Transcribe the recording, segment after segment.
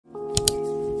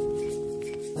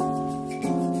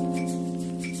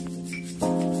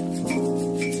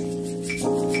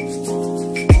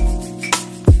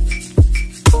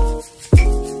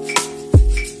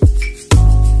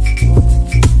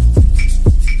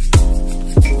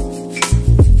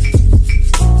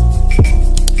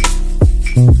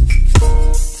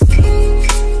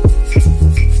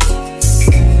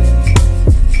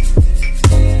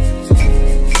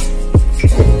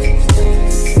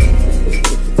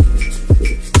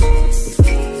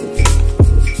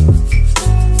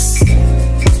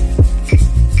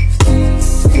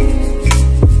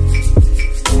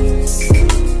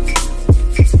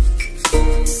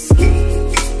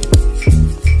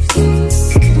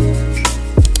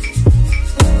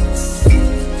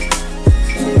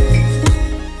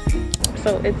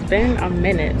it's been a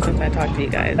minute since I talked to you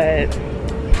guys, but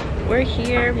we're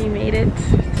here. We made it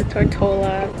to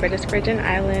Tortola, British Virgin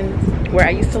Islands, where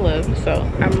I used to live. So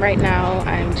right now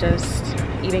I'm just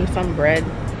eating some bread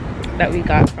that we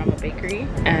got from a bakery,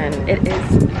 and it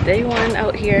is day one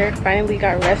out here. Finally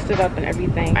got rested up and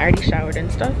everything. I already showered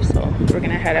and stuff, so we're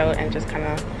gonna head out and just kind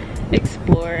of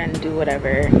explore and do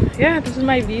whatever. Yeah, this is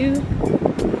my view.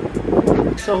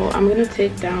 So I'm gonna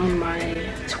take down my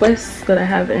twists that I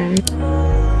have in.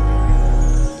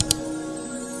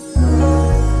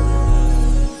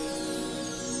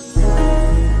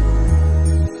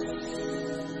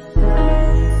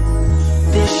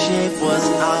 This shape was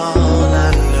all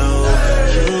I knew,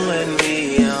 you and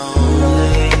me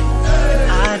only.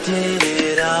 I did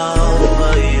it all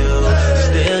for you,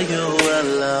 still you were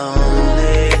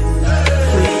lonely.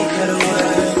 We could have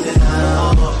worked it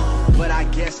out, but I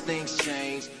guess things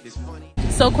change. It's funny.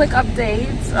 So quick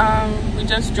updates, we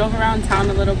just drove around town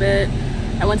a little bit.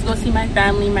 I went to go see my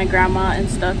family, my grandma and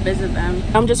stuff, visit them.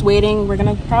 I'm just waiting. We're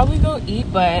gonna probably go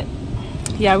eat, but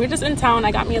yeah, we're just in town.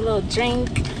 I got me a little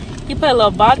drink. He put a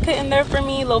little vodka in there for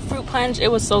me, a little fruit punch. It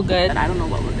was so good. I don't know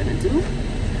what we're gonna do,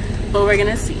 but we're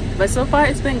gonna see. But so far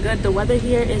it's been good. The weather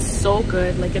here is so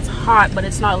good. Like, it's hot, but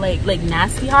it's not like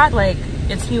nasty hot. Like,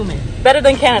 it's humid. Better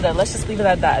than Canada. Let's just leave it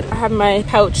at that. I have my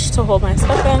couch to hold my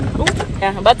stuff in. Ooh. Yeah,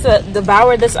 I'm about to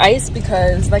devour this ice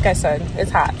because, like I said,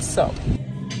 it's hot. So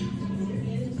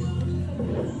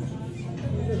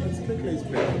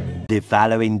the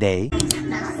following day.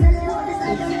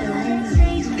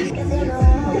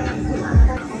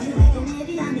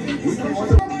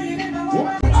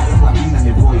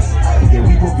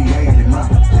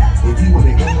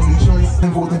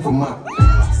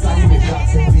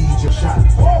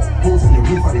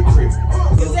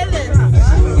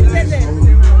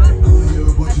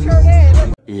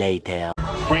 Later.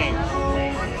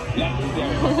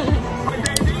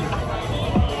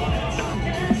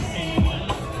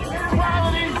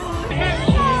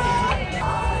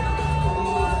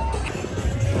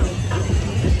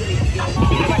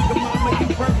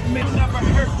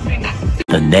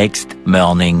 The next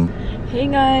morning. hey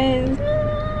guys,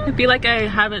 I feel like I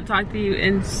haven't talked to you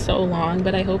in so long,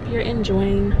 but I hope you're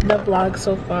enjoying the vlog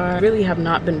so far. I really have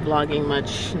not been vlogging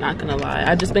much, not gonna lie.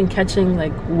 I've just been catching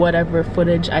like whatever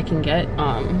footage I can get,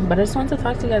 but I just wanted to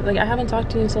talk to you guys. Like, I haven't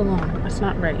talked to you in so long. That's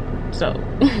not right. So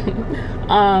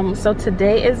so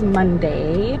today is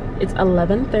Monday. It's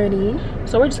 11:30,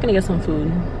 so we're just gonna get some food.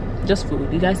 Just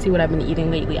food. You guys see what I've been eating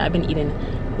lately. I've been eating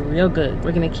real good.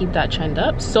 We're gonna keep that trend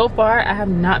up. So far I have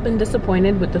not been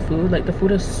disappointed with the food. Like, the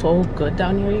food is so good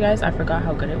down here, you guys. I forgot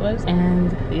how good it was.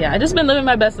 And yeah, I just been living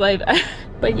my best life.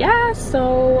 But yeah,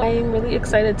 so I am really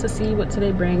excited to see what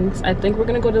today brings. I think we're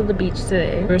gonna go to the beach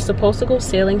today. We're supposed to go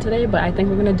sailing today, but I think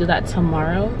we're gonna do that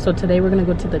tomorrow. So today we're gonna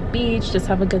go to the beach, just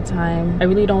have a good time. I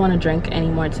really don't want to drink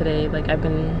anymore today. Like, I've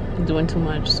been doing too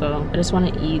much, so I just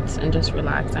want to eat and just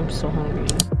relax. I'm so hungry.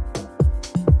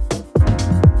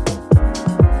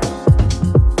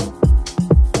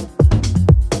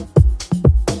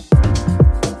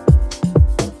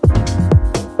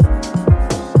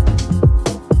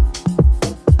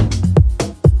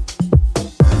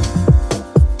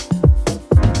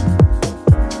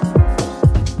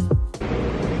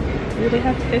 Do they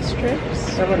have fish strips?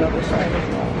 Seven other side as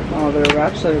well. Oh, they're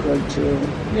actually good too.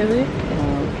 Really?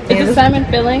 Is the salmon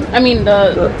filling? I mean,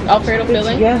 the Alfredo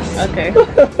filling? Yes. Okay.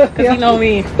 Because you know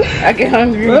me, I get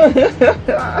hungry.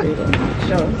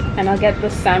 And I'll get the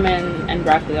salmon and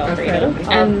broccoli Alfredo.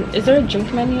 Okay. And is there a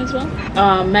drink menu as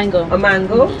well? Mango. A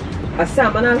mango, a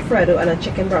salmon Alfredo, and a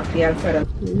chicken broccoli Alfredo.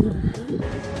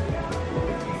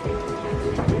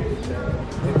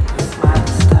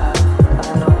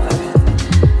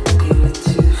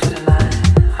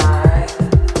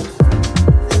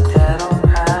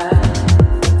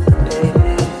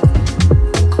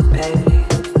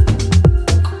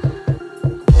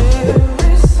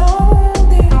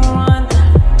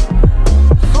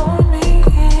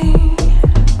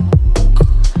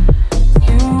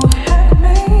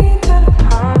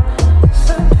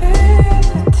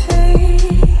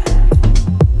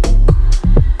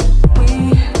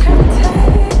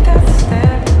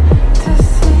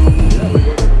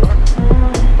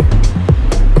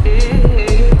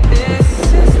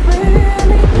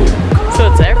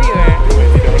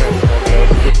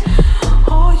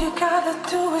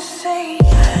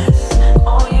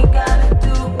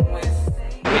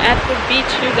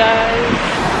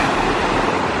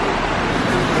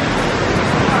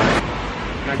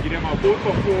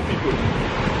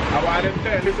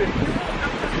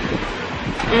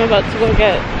 I'm about to go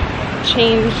get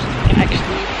changed,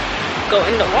 actually. go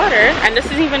in the water. And this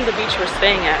is even the beach we're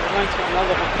staying at. We're going to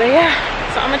another one. But yeah,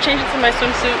 so I'm gonna change into my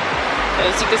swimsuit.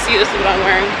 As you can see, this is what I'm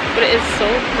wearing. But it is so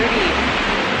pretty.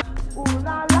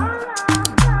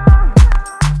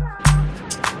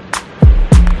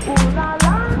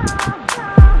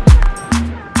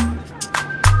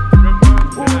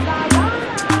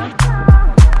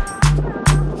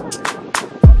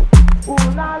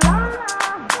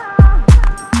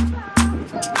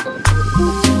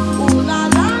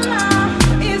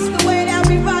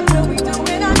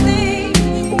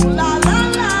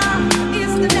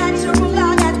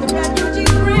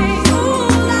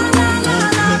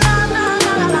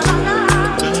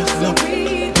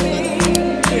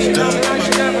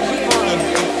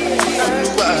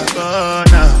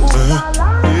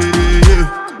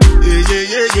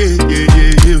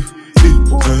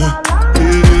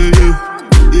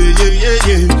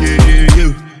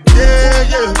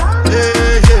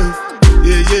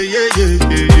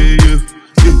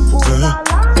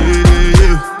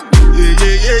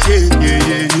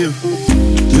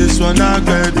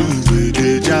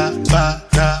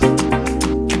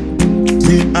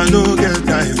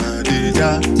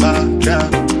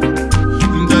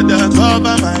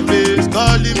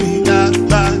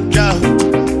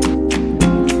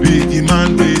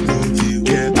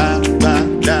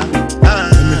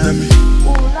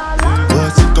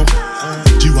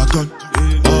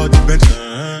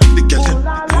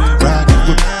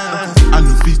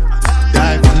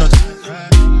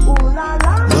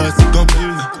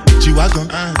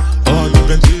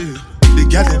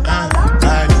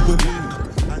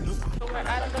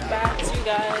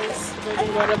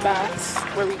 Virgin Gorda baths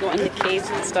where we go in the caves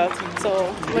and stuff. So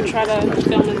I'm gonna try to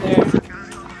film in there.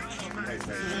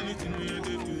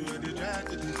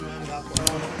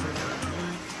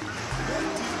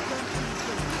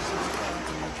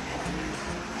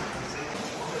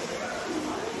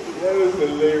 That is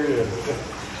hilarious.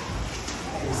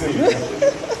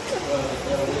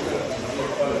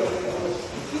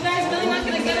 You guys really not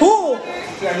gonna get it?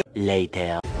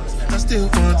 Later. I still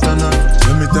want to know.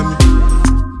 Tell me,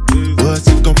 what's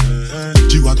it gon' be?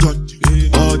 G-Wagon,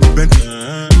 all the Benz,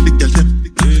 the girl them,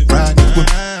 ride the whip.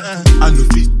 I know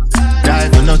feet,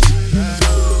 dive or not.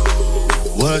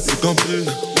 What's it gon' be?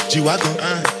 G-Wagon,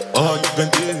 all the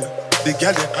Benz, the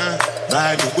girl them,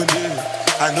 ride the whip.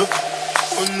 I know,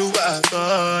 oh, I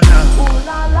thought now.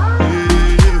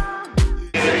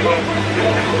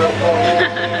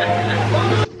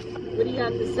 What do you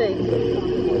have to say?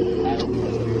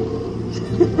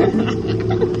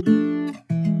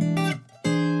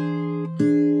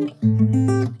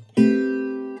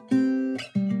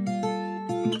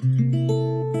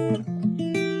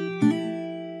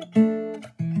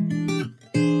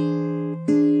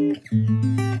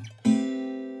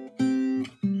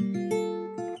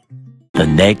 The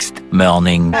next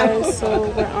morning. Guys, so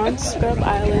we're on Scrub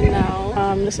Island now.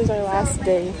 This is our last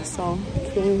day, so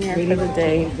being here for the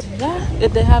day. Yeah,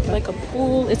 they have like a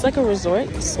pool. It's like a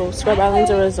resort. So Scrub Island's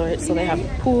a resort, so they have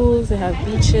pools, they have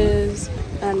beaches,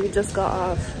 and we just got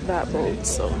off that boat.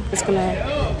 So just gonna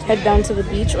head down to the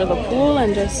beach or the pool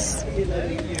and just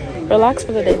relax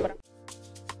for the day.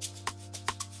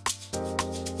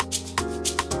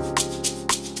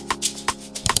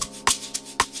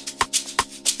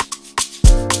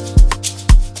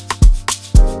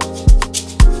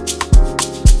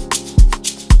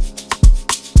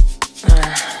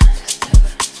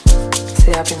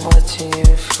 I've been watching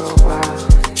you for a while.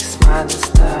 You smile and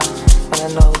stuff.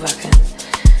 Wanna know if I can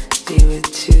be with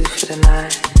you for the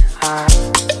night.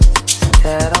 Is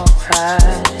that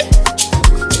alright,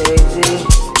 baby?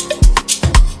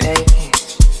 Baby,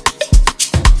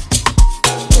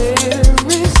 there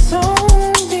is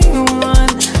only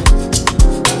one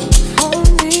for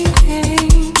me.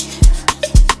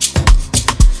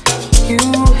 You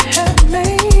have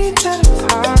made that a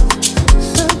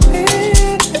possibility.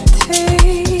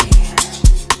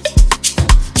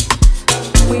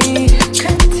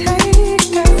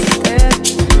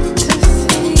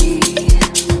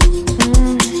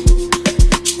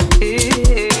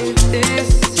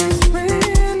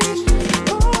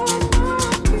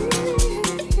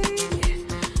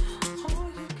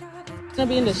 Gonna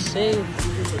be in the shade.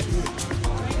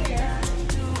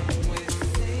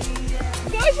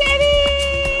 Go, Channy!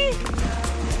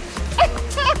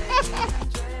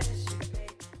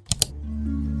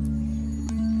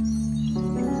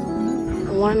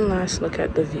 One last look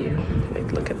at the view.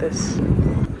 Like, look at this.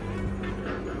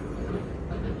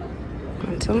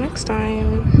 Until next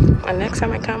time. And next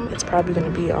time I come, it's probably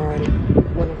gonna be on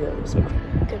one of those.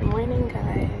 Good morning,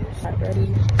 guys. I'm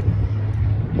ready.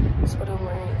 That's what I'm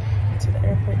wearing to the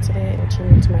airport. shirt today and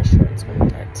change into my shorts when we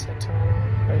get to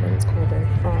Toronto, or when it's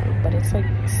colder. But it's like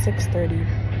 6:30,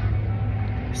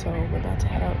 so we're about to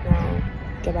head out now,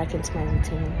 get back into my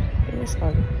routine. It was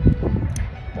fun.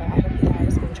 But I hope you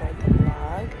guys enjoyed the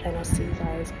vlog, and I'll see you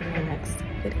guys in my next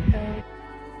video.